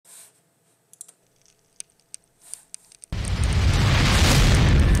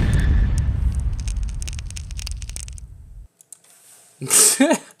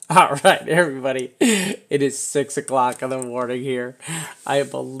All right, everybody. It is 6 o'clock in the morning here. I am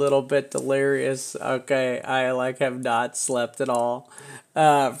a little bit delirious. Okay, I have not slept at all.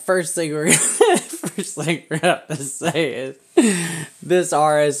 First thing we're first thing we're gonna have to say is this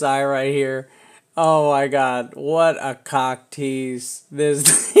RSI right here. Oh my God, what a cock tease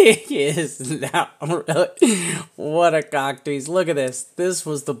this thing is now. Really, what a cock tease. Look at this. This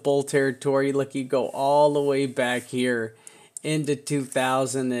was the bull territory. Look, you go all the way back here into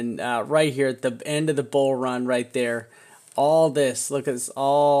 2000 and right here at the end of the bull run right there. All this, look at this,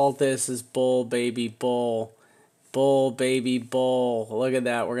 all this is bull, baby, bull. Bull, baby, bull. Look at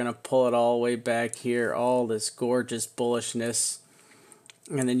that. We're going to pull it all the way back here. All this gorgeous bullishness.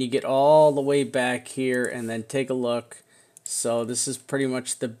 And then you get all the way back here and then take a look. So this is pretty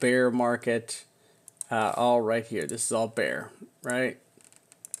much the bear market all right here. This is all bear, right?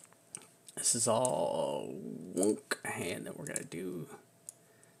 This is all wonk, and then we're going to do,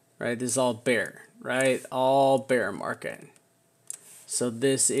 right? This is all bear, right? All bear market. So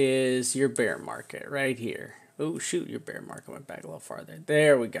this is your bear market right here. Oh, shoot, your bear market went back a little farther.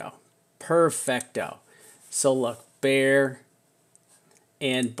 There we go. Perfecto. So look, bear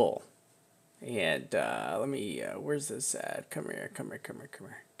and bull. And let me, where's this at? Come here, come here, come here, come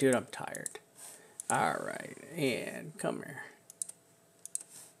here. Dude, I'm tired. All right, and come here.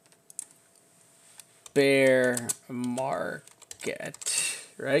 Bear market,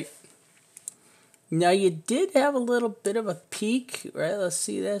 right? Now you did have a little bit of a peak, right? Let's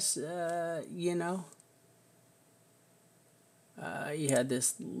see this, you know. You had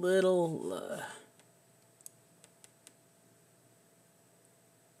this little,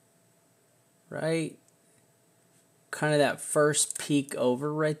 right? Kind of that first peak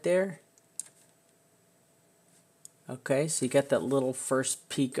over right there. Okay, so you got that little first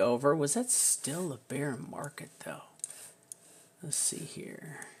peak over. Was that still a bear market though? Let's see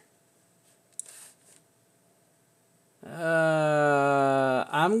here.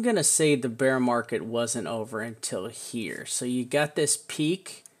 I'm gonna say the bear market wasn't over until here. So you got this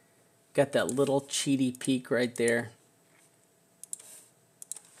peak, got that little cheaty peak right there.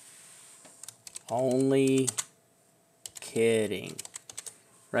 Only kidding.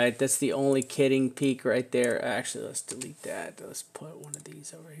 Right, that's the only kidding peak right there. Actually, let's delete that. Let's put one of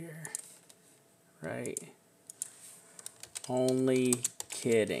these over here. Right. Only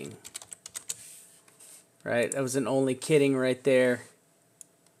kidding. Right, that was an only kidding right there.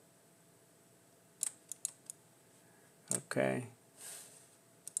 Okay.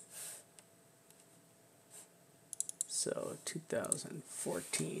 So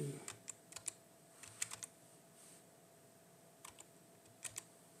 2014.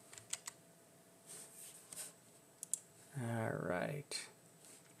 All right.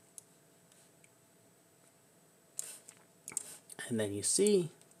 And then you see,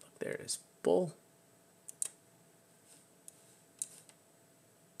 look, there it is, bull.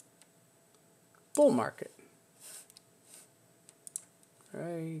 Bull market.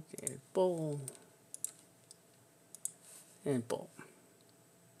 Right, and bull. And bull.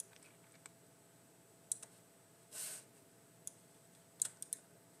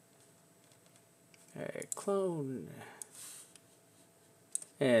 All right, clone.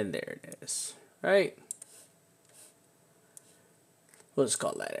 And there it is, right? We'll just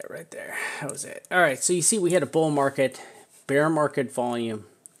call that it right there. That was it. All right, so you see we had a bull market, bear market volume,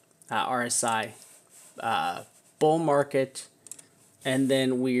 RSI, bull market, and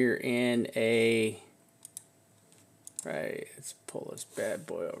then we're in a, right, let's pull this bad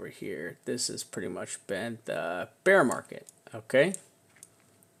boy over here. This has pretty much been the bear market, okay?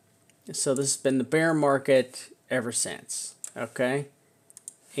 So this has been the bear market ever since, okay?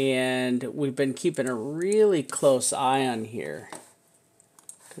 And we've been keeping a really close eye on here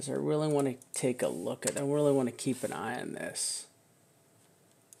because I really want to take a look at it. I really want to keep an eye on this.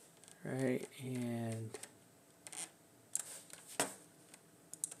 Right, and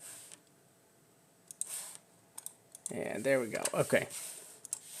there we go. Okay.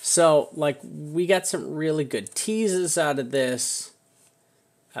 So, like, we got some really good teases out of this.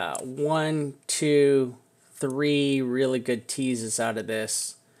 1, 2, 3 really good teases out of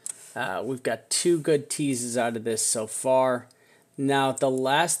this. We've got 2 good teases out of this so far. Now,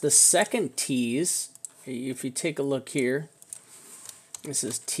 the second tease, if you take a look here, this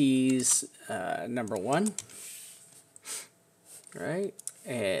is tease number 1, right?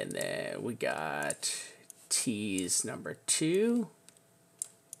 And then we got tease number 2.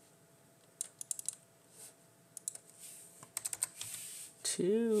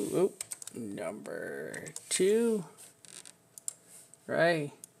 Number 2,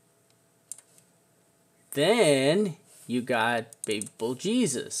 right? Then you got Baby Bull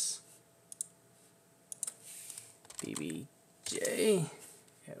Jesus. BBJ.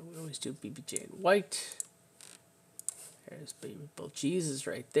 Yeah, we always do BBJ in white. There's Baby Bull Jesus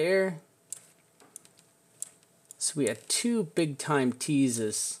right there. So we had 2 big time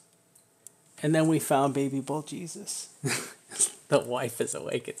teases. And then we found Baby Bull Jesus. The wife is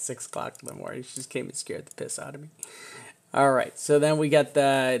awake at 6 o'clock in the morning. She just came and scared the piss out of me. All right, so then we got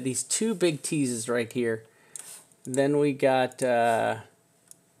these 2 big teases right here. Then we got, yep,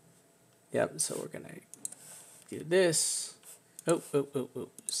 so we're going to do this. Oh,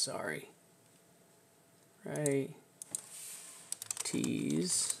 sorry. Right.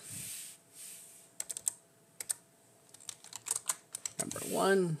 Tease. Number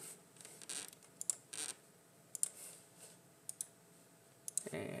 1.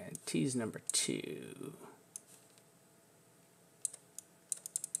 And tease number 2.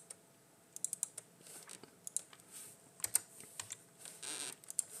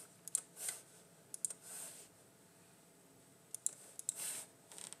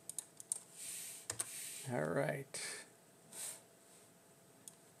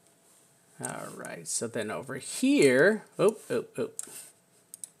 All right, so then over here, oh.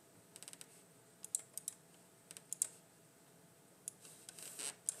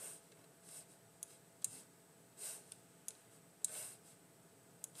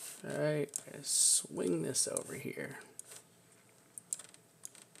 All right, swing this over here.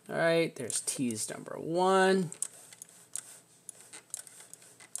 All right, there's tease number 1.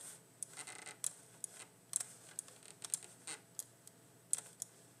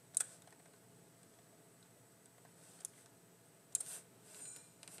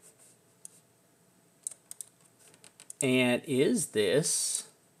 And is this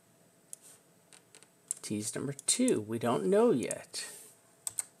tease number 2? We don't know yet.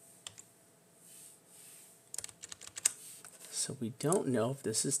 So we don't know if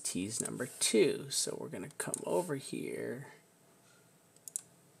this is tease number 2. So we're going to come over here.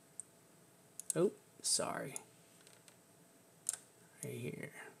 Oh, sorry. Right here.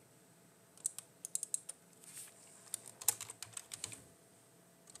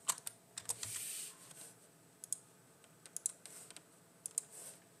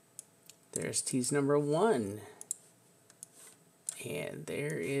 There's tease number 1. And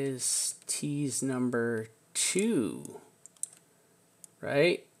there is tease number 2.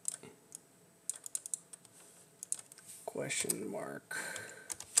 Right? Question mark.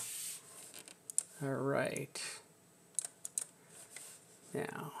 All right.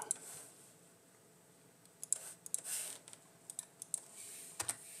 Now.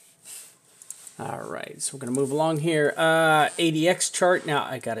 All right, so we're going to move along here. ADX chart. Now,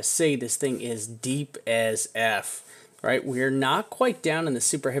 I got to say, this thing is deep as F, right? We're not quite down in the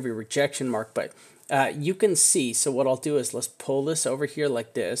super heavy rejection mark, but you can see. So what I'll do is let's pull this over here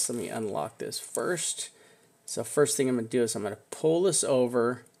like this. Let me unlock this first. So first thing I'm going to do is I'm going to pull this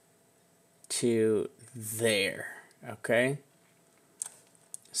over to there, okay?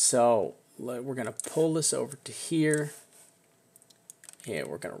 So we're going to pull this over to here. Yeah,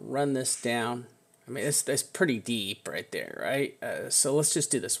 we're going to run this down. I mean, that's pretty deep right there, right? So let's just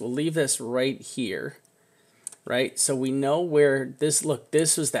do this. We'll leave this right here, right? So we know where this, look,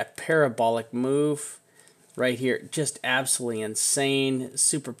 this was that parabolic move right here. Just absolutely insane.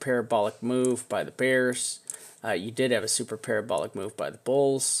 Super parabolic move by the Bears. You did have a super parabolic move by the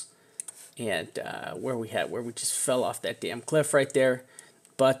Bulls. And where we just fell off that damn cliff right there.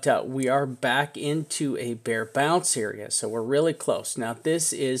 But we are back into a bear bounce area, so we're really close. Now this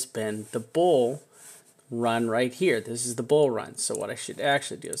has been the bull run right here. This is the bull run. So what I should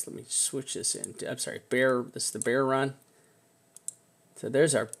actually do is let me switch this into, I'm sorry, bear. This is the bear run. So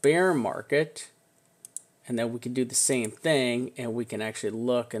there's our bear market, and then we can do the same thing, and we can actually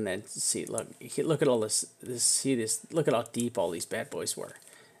look and then see. Look at all this. See this. Look at how deep all these bad boys were,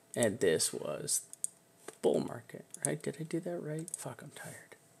 and this was the bull market, right? Did I do that right? Fuck, I'm tired.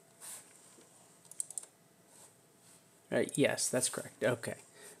 Right, yes, that's correct. Okay.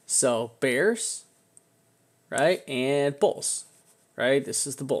 So bears, right, and bulls, right? This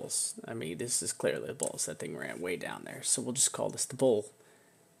is the bulls. I mean, this is clearly the bulls. That thing ran way down there. So we'll just call this the bull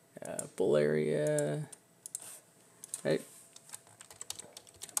area, right?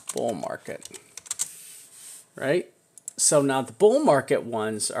 Bull market, right? So now the bull market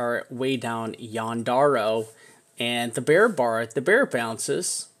ones are way down Yondaro, and the bear bar, the bear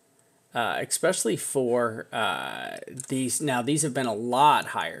bounces. Especially for these. Now, these have been a lot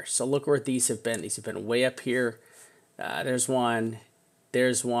higher. So look where these have been. These have been way up here. There's one.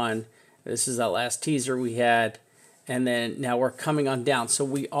 There's one. This is the last teaser we had. And then now we're coming on down. So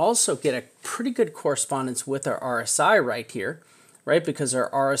we also get a pretty good correspondence with our RSI right here, right? Because our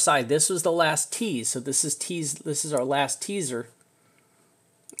RSI, this was the last tease. So this is tease. This is our last teaser.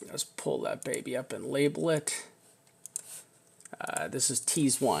 Let's pull that baby up and label it. This is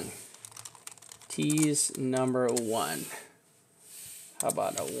tease 1. Tease number 1. How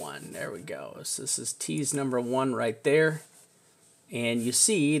about a 1? There we go. So this is tease number 1 right there. And you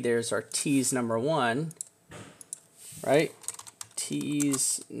see there's our tease number 1, right?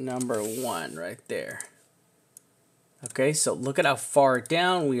 Tease number 1 right there. Okay, so look at how far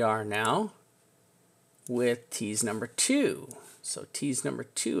down we are now with tease number 2. So tease number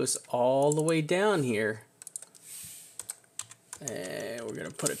 2 is all the way down here. And we're going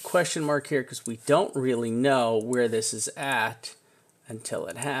to put a question mark here because we don't really know where this is at until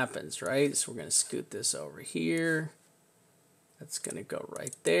it happens, right? So we're going to scoot this over here. That's going to go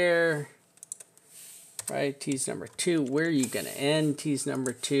right there. Right, tease number 2. Where are you going to end tease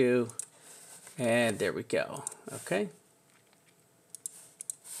number 2? And there we go. Okay.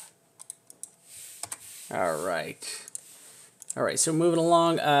 All right. All right, so moving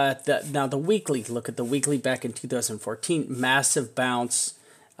along. Now the weekly, look at the weekly back in 2014. Massive bounce,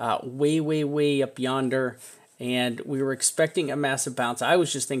 way up yonder. And we were expecting a massive bounce. I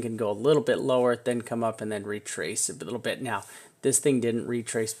was just thinking go a little bit lower, then come up and then retrace a little bit. Now, this thing didn't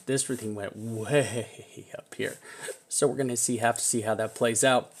retrace. This thing went way up here. So we're going to have to see how that plays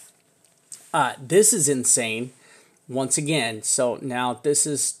out. This is insane. Once again, so now this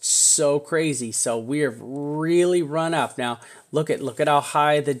is so crazy. So we have really run up. Now look at how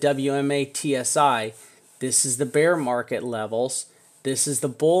high the WMA TSI. This is the bear market levels. This is the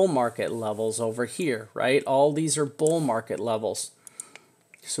bull market levels over here, right? All these are bull market levels.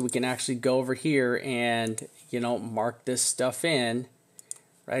 So we can actually go over here and, you know, mark this stuff in,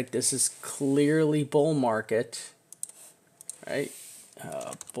 right? This is clearly bull market, right?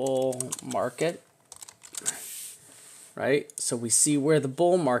 Bull market. Right, so we see where the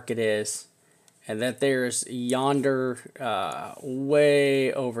bull market is, and that there's yonder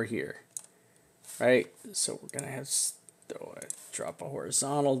way over here, right? So we're gonna have to drop a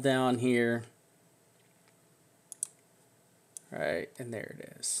horizontal down here, right, and there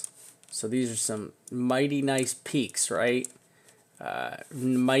it is. So these are some mighty nice peaks, right?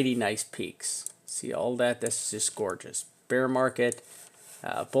 Mighty nice peaks. See all that? That's just gorgeous. Bear market.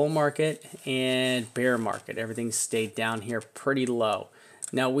 Bull market and bear market. Everything stayed down here pretty low.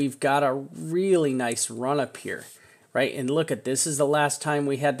 Now we've got a really nice run up here, right? And look at this is the last time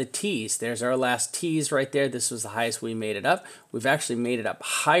we had the tease. There's our last tease right there. This was the highest we made it up. We've actually made it up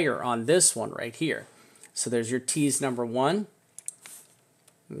higher on this one right here. So there's your tease number 1.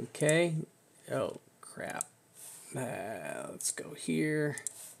 Okay. Oh, crap. Let's go here.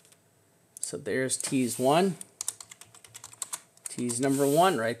 So there's tease 1. Tease number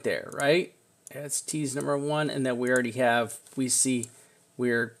 1 right there, right? That's tease number 1, and then we already have, we see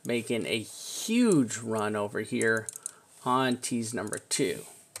we're making a huge run over here on tease number 2.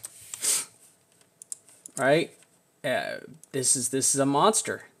 Right? This is a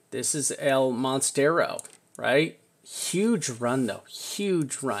monster. This is El Monstero, right? Huge run though,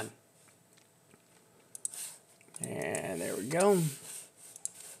 huge run. And there we go.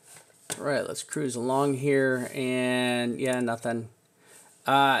 All right, let's cruise along here, and yeah, nothing.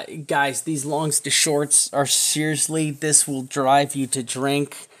 Guys, these longs to shorts are seriously, this will drive you to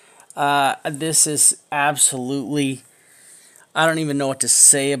drink. This is absolutely, I don't even know what to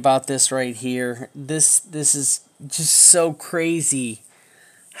say about this right here. This is just so crazy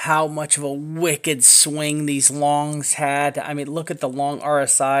how much of a wicked swing these longs had. I mean, look at the long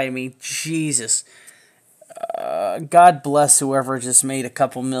RSI. I mean, Jesus. God bless whoever just made a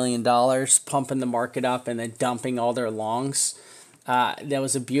couple $1 million pumping the market up and then dumping all their longs. That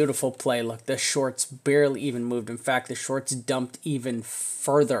was a beautiful play. Look, the shorts barely even moved. In fact, the shorts dumped even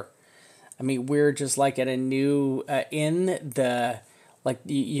further. I mean, we're just like at a new, like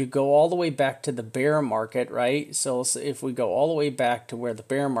you go all the way back to the bear market, right? So if we go all the way back to where the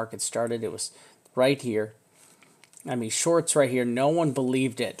bear market started, it was right here. I mean, shorts right here, no one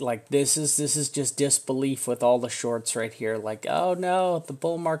believed it. Like, this is just disbelief with all the shorts right here. Like, oh no, the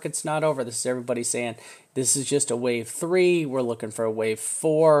bull market's not over. This is everybody saying this is just a wave 3. We're looking for a wave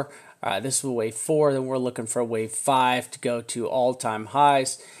 4. This is a wave 4. Then we're looking for a wave 5 to go to all-time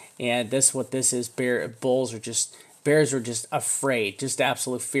highs. And this, what this is, bears are just afraid, just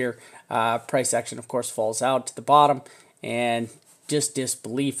absolute fear. Price action, of course, falls out to the bottom, and just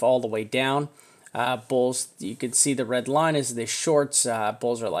disbelief all the way down. Bulls, you can see the red line is the shorts.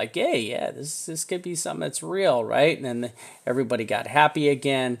 Bulls are like, yeah, this could be something that's real, right? And then everybody got happy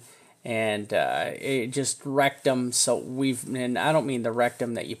again, and it just wrecked them. So and I don't mean the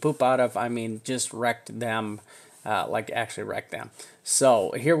rectum that you poop out of. I mean just wrecked them, like actually wrecked them.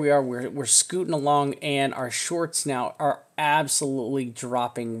 So here we are. We're scooting along, and our shorts now are absolutely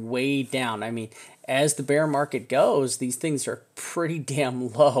dropping way down. I mean, as the bear market goes, these things are pretty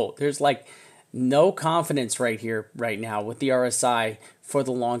damn low. There's like no confidence right here, right now, with the RSI for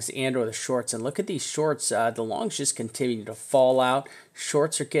the longs and or the shorts. And look at these shorts. The longs just continue to fall out.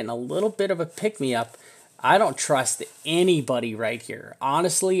 Shorts are getting a little bit of a pick-me-up. I don't trust anybody right here.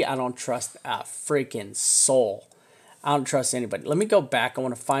 Honestly, I don't trust a freaking soul. I don't trust anybody. Let me go back. I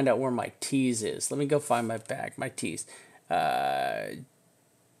want to find out where my Tease is. Let me go find my bag, my Tease.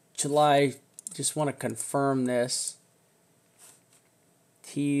 July, just want to confirm this.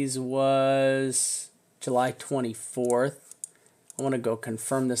 Tease was July 24th. I want to go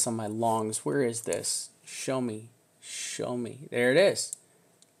confirm this on my longs. Where is this? Show me. Show me. There it is.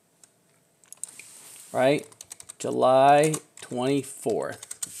 Right? July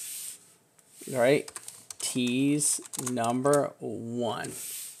 24th. Right? Tease number 1.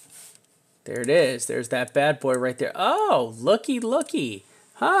 There it is. There's that bad boy right there. Oh, looky, looky.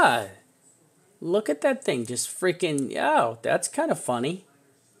 Huh. Look at that thing. Just freaking, oh, that's kind of funny.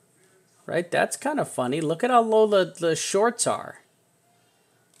 Right? That's kind of funny. Look at how low the shorts are.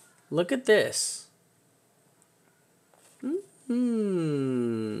 Look at this.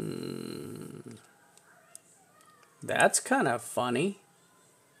 That's kind of funny.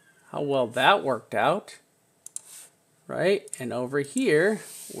 How well that worked out. Right? And over here,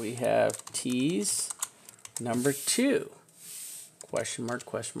 we have Tease number 2. Question mark,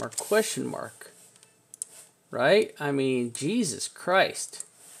 question mark, question mark. Right? I mean, Jesus Christ.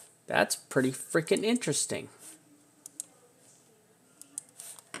 That's pretty freaking interesting.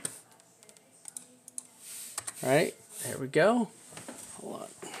 Right? There we go. Hold on.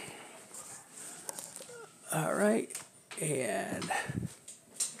 All right. And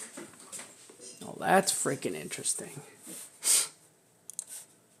well, that's freaking interesting.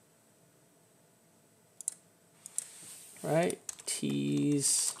 Right?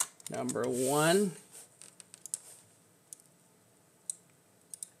 Tease number 1.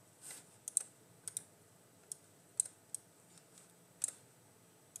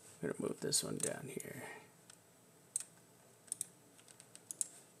 I'm going to move this one down here.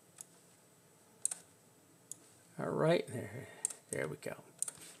 All right, there we go.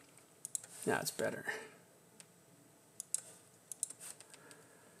 Now it's better.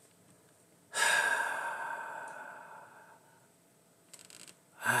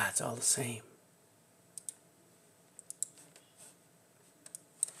 It's all the same.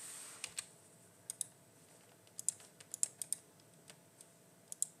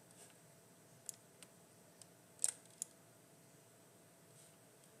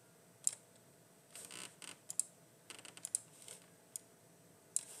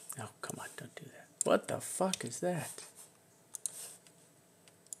 Oh, come on, don't do that. What the fuck is that?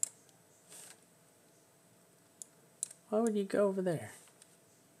 Why would you go over there?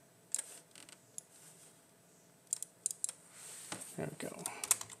 There we go.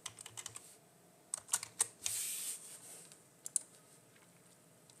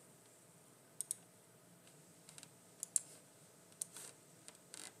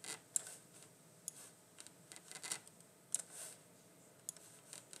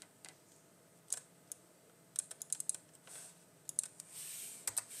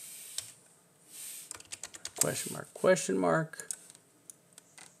 Question mark, question mark.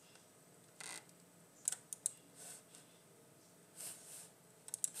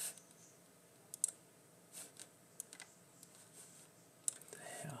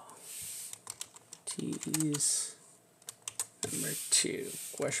 Tease number 2.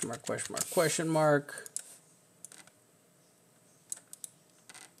 Question mark, question mark, question mark.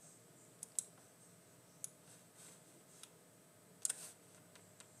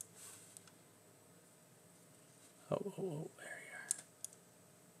 Oh, there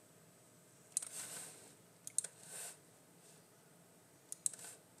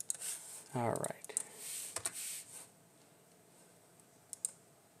you are. All right.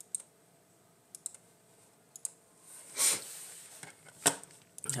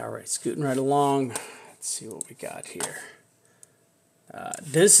 All right, scooting right along. Let's see what we got here.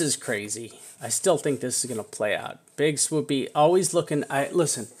 This is crazy. I still think this is going to play out. Big swoopy, always looking.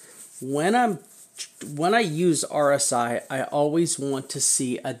 Listen, when I use RSI, I always want to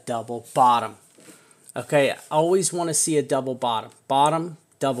see a double bottom. Okay, I always want to see a double bottom. Bottom,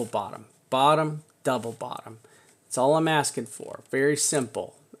 double bottom. Bottom, double bottom. That's all I'm asking for. Very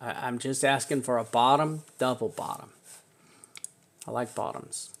simple. I'm just asking for a bottom, double bottom. I like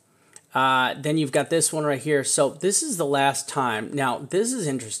bottoms. Then you've got this one right here. So this is the last time. Now, this is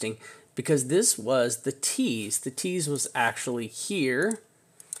interesting because this was the tease. The tease was actually here.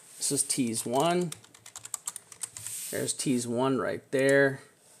 This is tease 1. There's tease 1 right there.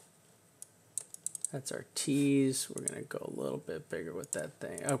 That's our tease. We're going to go a little bit bigger with that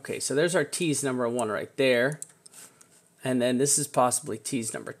thing. Okay, so there's our tease number 1 right there. And then this is possibly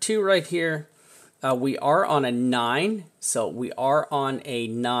tease number 2 right here. We are on a 9, so we are on a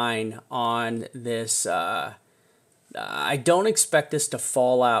 9 on this. I don't expect this to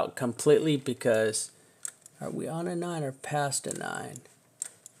fall out completely because are we on a 9 or past a 9?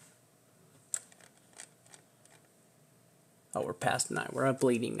 Oh, we're past 9. We're on a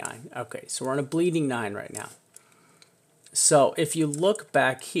bleeding 9. Okay, so we're on a bleeding 9 right now. So if you look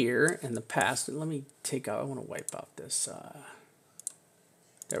back here in the past, let me take out, I want to wipe out this.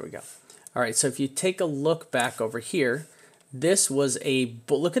 There we go. All right, so if you take a look back over here, this was a,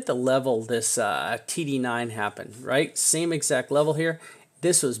 look at the level this TD9 happened, right? Same exact level here.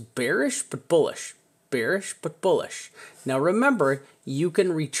 This was bearish but bullish. Bearish but bullish. Now remember, you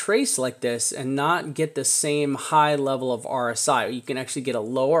can retrace like this and not get the same high level of RSI. You can actually get a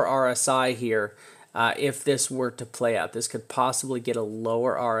lower RSI here if this were to play out. This could possibly get a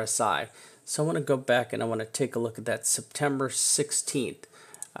lower RSI. So I want to go back and I want to take a look at that September 16th.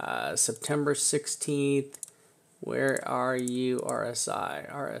 September 16th, where are you,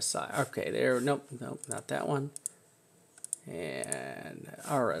 RSI, RSI, okay, there, nope, not that one, and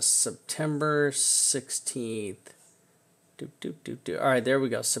September 16th, all right, there we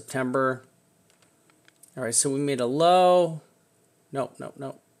go, September, all right, so we made a low, nope,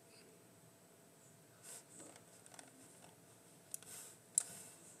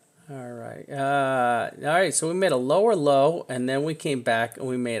 all right, so we made a lower low, and then we came back and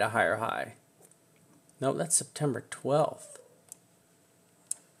we made a higher high. Nope, that's September 12th.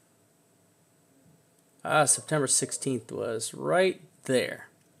 September 16th was right there.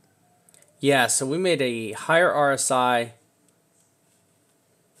 Yeah, so we made a higher RSI.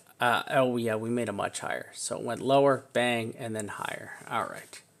 Oh, yeah, we made a much higher. So it went lower, bang, and then higher. All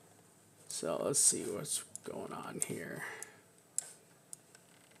right. So let's see what's going on here.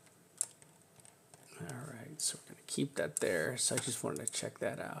 All right, so we're going to keep that there. So I just wanted to check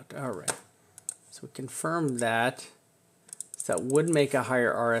that out. All right, so we confirmed that. So that would make a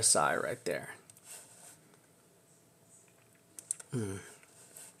higher RSI right there.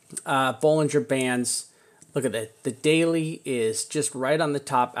 Bollinger Bands, look at that. The daily is just right on the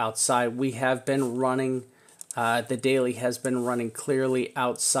top outside. We have been running, the daily has been running clearly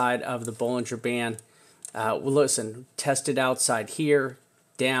outside of the Bollinger Band. Well, listen, tested outside here,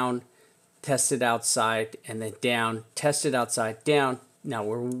 down, tested outside, and then down, tested outside, down. Now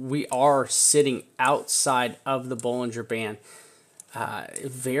we are sitting outside of the Bollinger Band.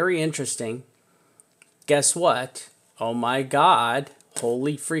 Very interesting. Guess what? Oh my God.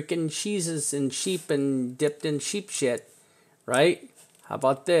 Holy freaking cheeses and sheep and dipped in sheep shit. Right? How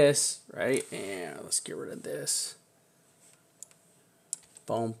about this? Right? And let's get rid of this.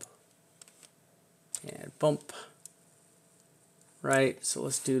 Bump. And bump. Right? So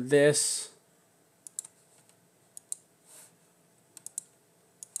let's do this.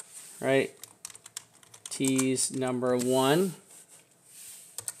 Right? Tease number 1.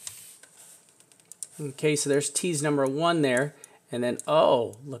 Okay, so there's tease number 1 there. And then,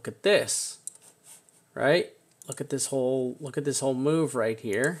 oh, look at this. Right? Look at this whole move right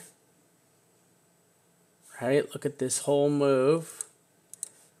here. Right? Look at this whole move.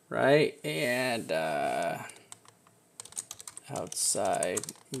 Right? And outside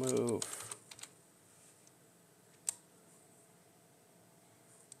move.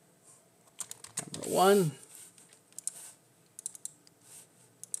 Number 1.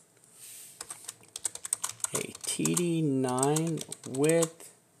 A TD9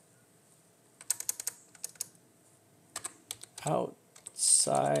 with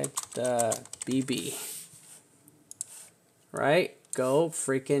outside the BB. Right? Go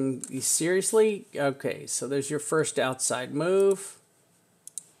freaking, you seriously? Okay, so there's your first outside move.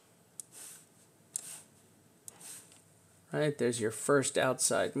 Right, there's your first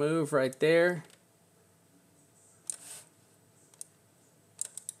outside move right there.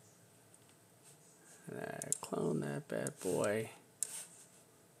 Clone that bad boy.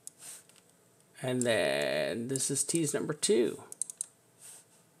 And then this is tease number 2.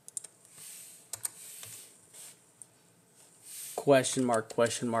 Question mark,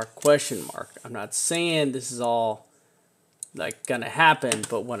 question mark, question mark. I'm not saying this is all like gonna happen,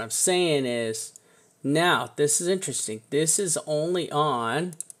 but what I'm saying is, now this is interesting. This is only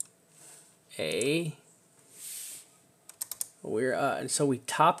on a So we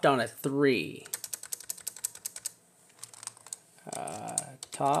topped on a 3.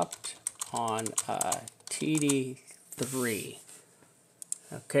 Topped on a TD3.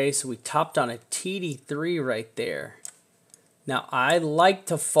 Okay, so we topped on a TD3 right there. Now I like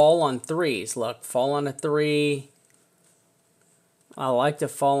to fall on 3s. Look, fall on a 3. I like to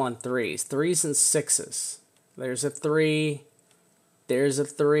fall on 3s. 3s and 6s. There's a 3. There's a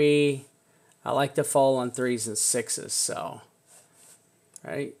 3. I like to fall on 3s and 6s. So,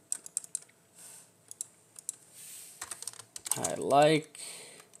 right.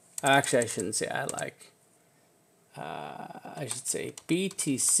 Actually, I shouldn't say I like. I should say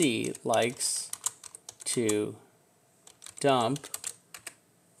BTC likes to dump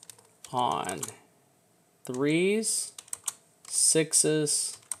on 3s,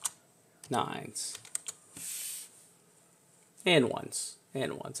 6s, 9s, and 1s.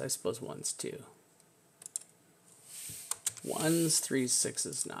 And 1s, I suppose 1s too. 1s, 3s,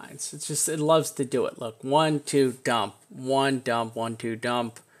 6s, 9s. It's just, it loves to do it. Look, 1, 2, dump. 1, dump, 1, 2,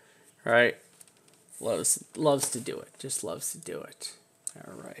 dump. Right? Loves to do it. Just loves to do it.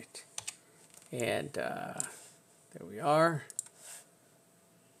 All right. And there we are.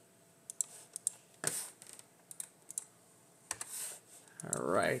 All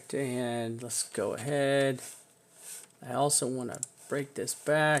right, and let's go ahead. I also want to break this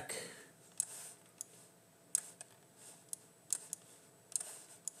back.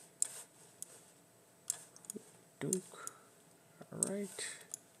 Duke. All right.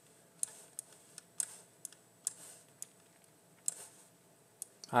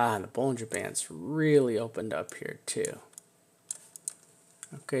 And the Bollinger Bands really opened up here too.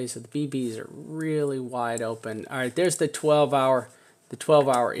 Okay, so the BBs are really wide open. All right, there's the 12-hour. The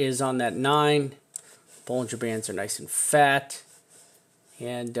 12-hour is on that 9. Bollinger Bands are nice and fat,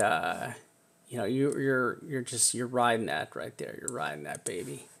 and you know you're riding that right there. You're riding that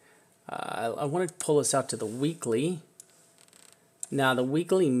baby. I want to pull this out to the weekly. Now the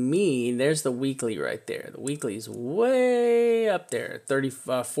weekly mean, there's the weekly right there. The weekly is way up there,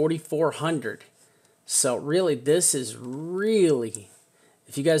 4,400. So really, this is really,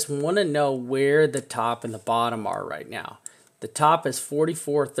 if you guys want to know where the top and the bottom are right now, the top is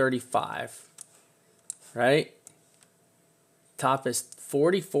 44.35, right? Top is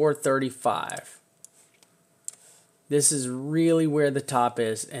 44.35. This is really where the top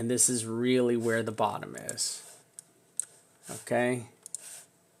is, and this is really where the bottom is. Okay.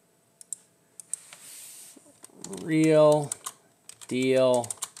 Real deal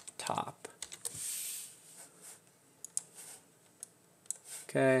top.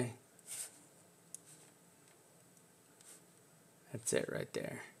 Okay. That's it right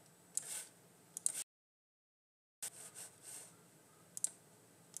there.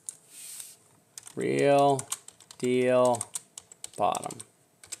 Real deal bottom.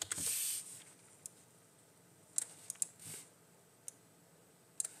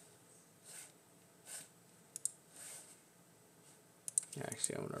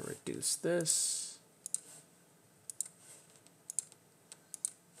 Actually, I'm going to reduce this.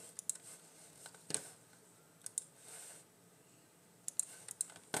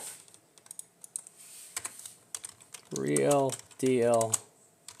 Real deal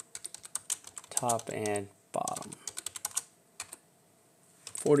top and bottom.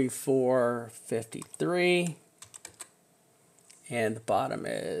 44.53, and the bottom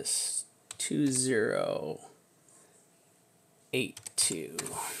is 2082.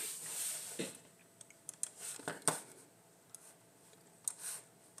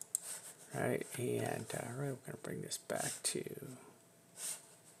 Right, and right, we're going to bring this back to.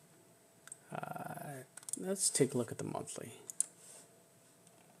 Let's take a look at the monthly.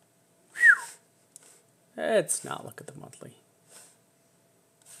 Let's not look at the monthly.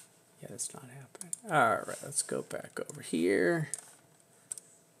 Yeah, that's not happening. All right, let's go back over here.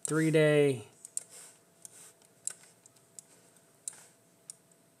 3-day.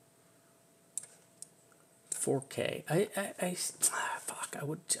 $4K. I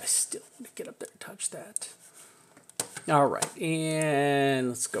still want to get up there and touch that. All right, and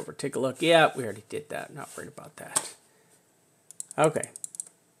let's go over, take a look. Yeah, we already did that. Not worried about that. Okay.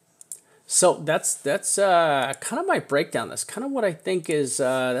 So that's kind of my breakdown. That's kind of what I think is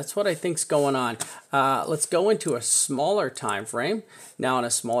that's what I think's going on. Let's go into a smaller time frame. Now, in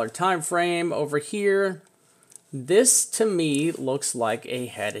a smaller time frame over here, this to me looks like a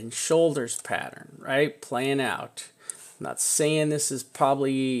head and shoulders pattern, right? Playing out. I'm not saying this is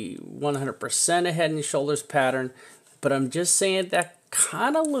probably 100% a head and shoulders pattern, but I'm just saying that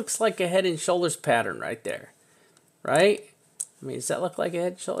kind of looks like a head and shoulders pattern right there, right? I mean, does that look like a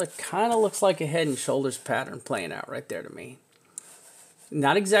head and shoulders? It kind of looks like a head and shoulders pattern playing out right there to me.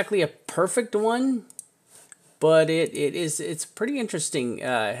 Not exactly a perfect one, but it's pretty interesting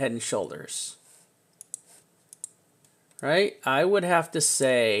head and shoulders. Right? I would have to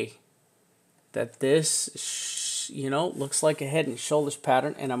say that this, looks like a head and shoulders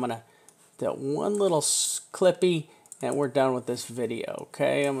pattern, and I'm going to do one little clippy, and we're done with this video,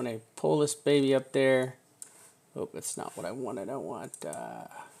 okay? I'm going to pull this baby up there. Oh, that's not what I wanted. I want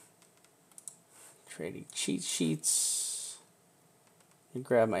trading cheat sheets and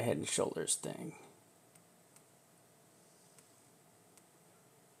grab my head and shoulders thing.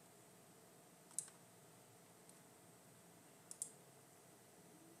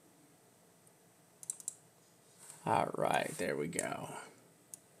 All right, there we go.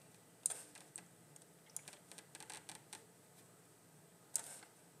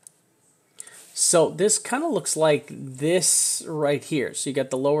 So this kind of looks like this right here. So you got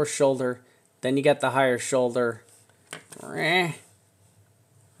the lower shoulder, then you got the higher shoulder. Right?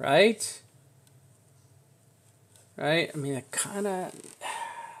 Right? I mean, it kind of,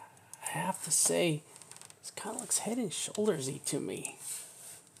 I have to say, this kind of looks head and shoulders-y to me.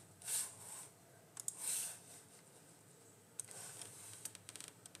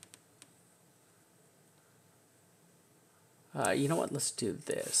 You know what? Let's do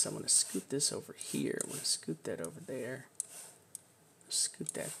this. I'm going to scoot this over here. I'm going to scoot that over there.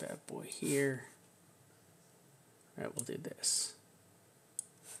 Scoot that bad boy here. All right, we'll do this.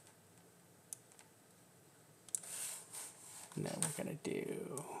 And then we're going to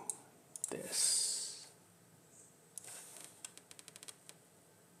do this.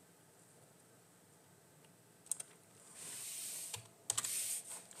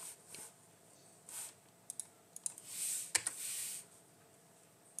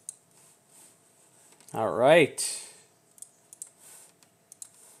 All right.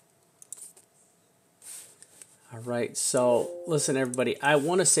 All right. So listen, everybody, I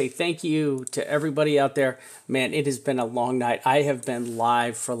want to say thank you to everybody out there. Man, it has been a long night. I have been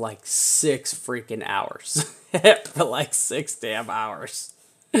live for like 6 freaking hours. For like 6 damn hours.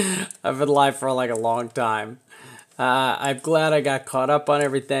 I've been live for like a long time. I'm glad I got caught up on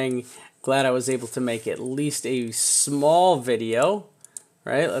everything. Glad I was able to make at least a small video.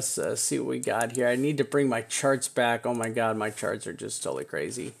 Right, let's see what we got here. I need to bring my charts back. Oh my god, my charts are just totally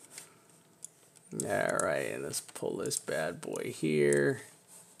crazy. All right, and let's pull this bad boy here.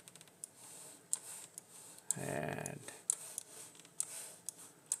 And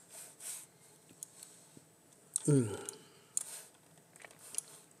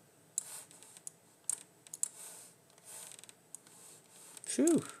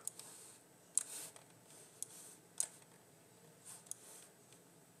phew.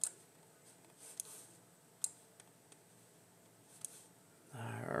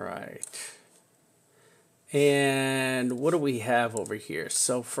 All right. And what do we have over here?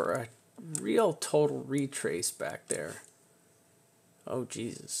 So for a real total retrace back there. Oh,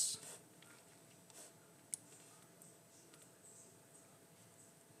 Jesus.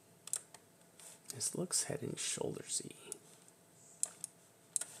 This looks head and shoulders-y.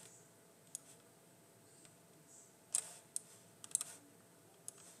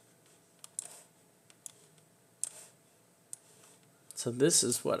 So this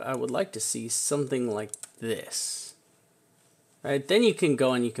is what I would like to see, something like this. Right? Then you can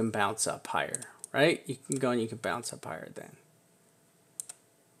go and you can bounce up higher. Right? You can go and you can bounce up higher then.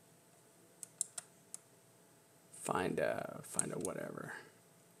 Find a whatever.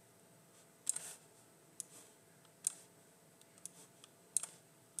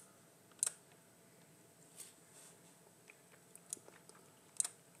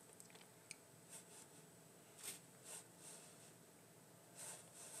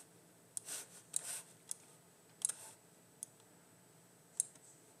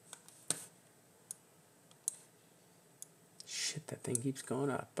 Shit, that thing keeps going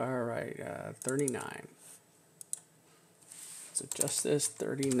up. All right, 39. Let's adjust this,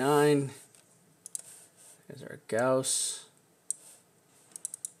 39. There's our Gauss.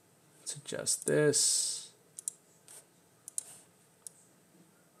 Let's adjust this.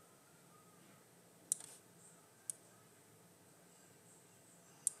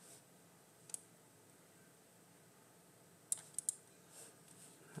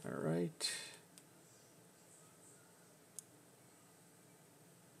 All right.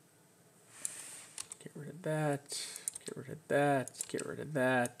 Get rid of that. Get rid of that. Get rid of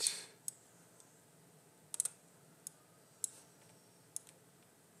that.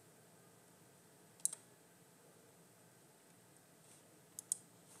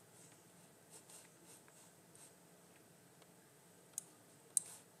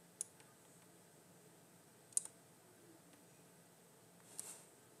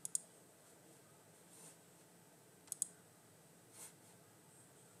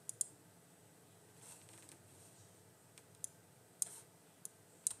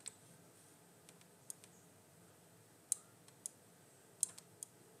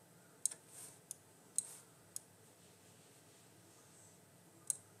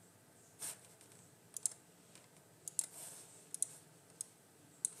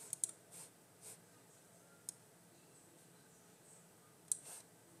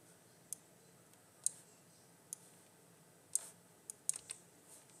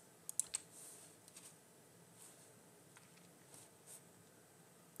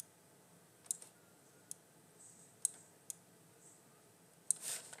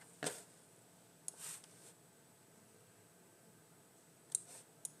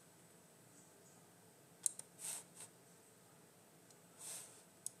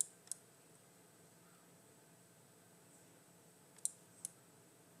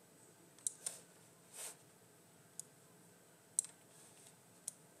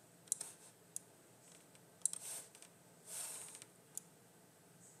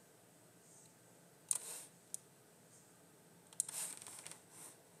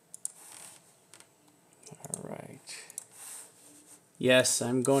 right. Yes,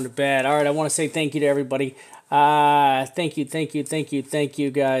 I'm going to bed. All right, I want to say thank you to everybody. Thank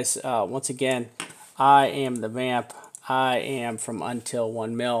you, guys. Once again, I am the Vamp. I am from Until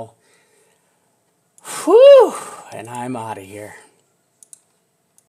 1 Mil. Whew! And I'm out of here.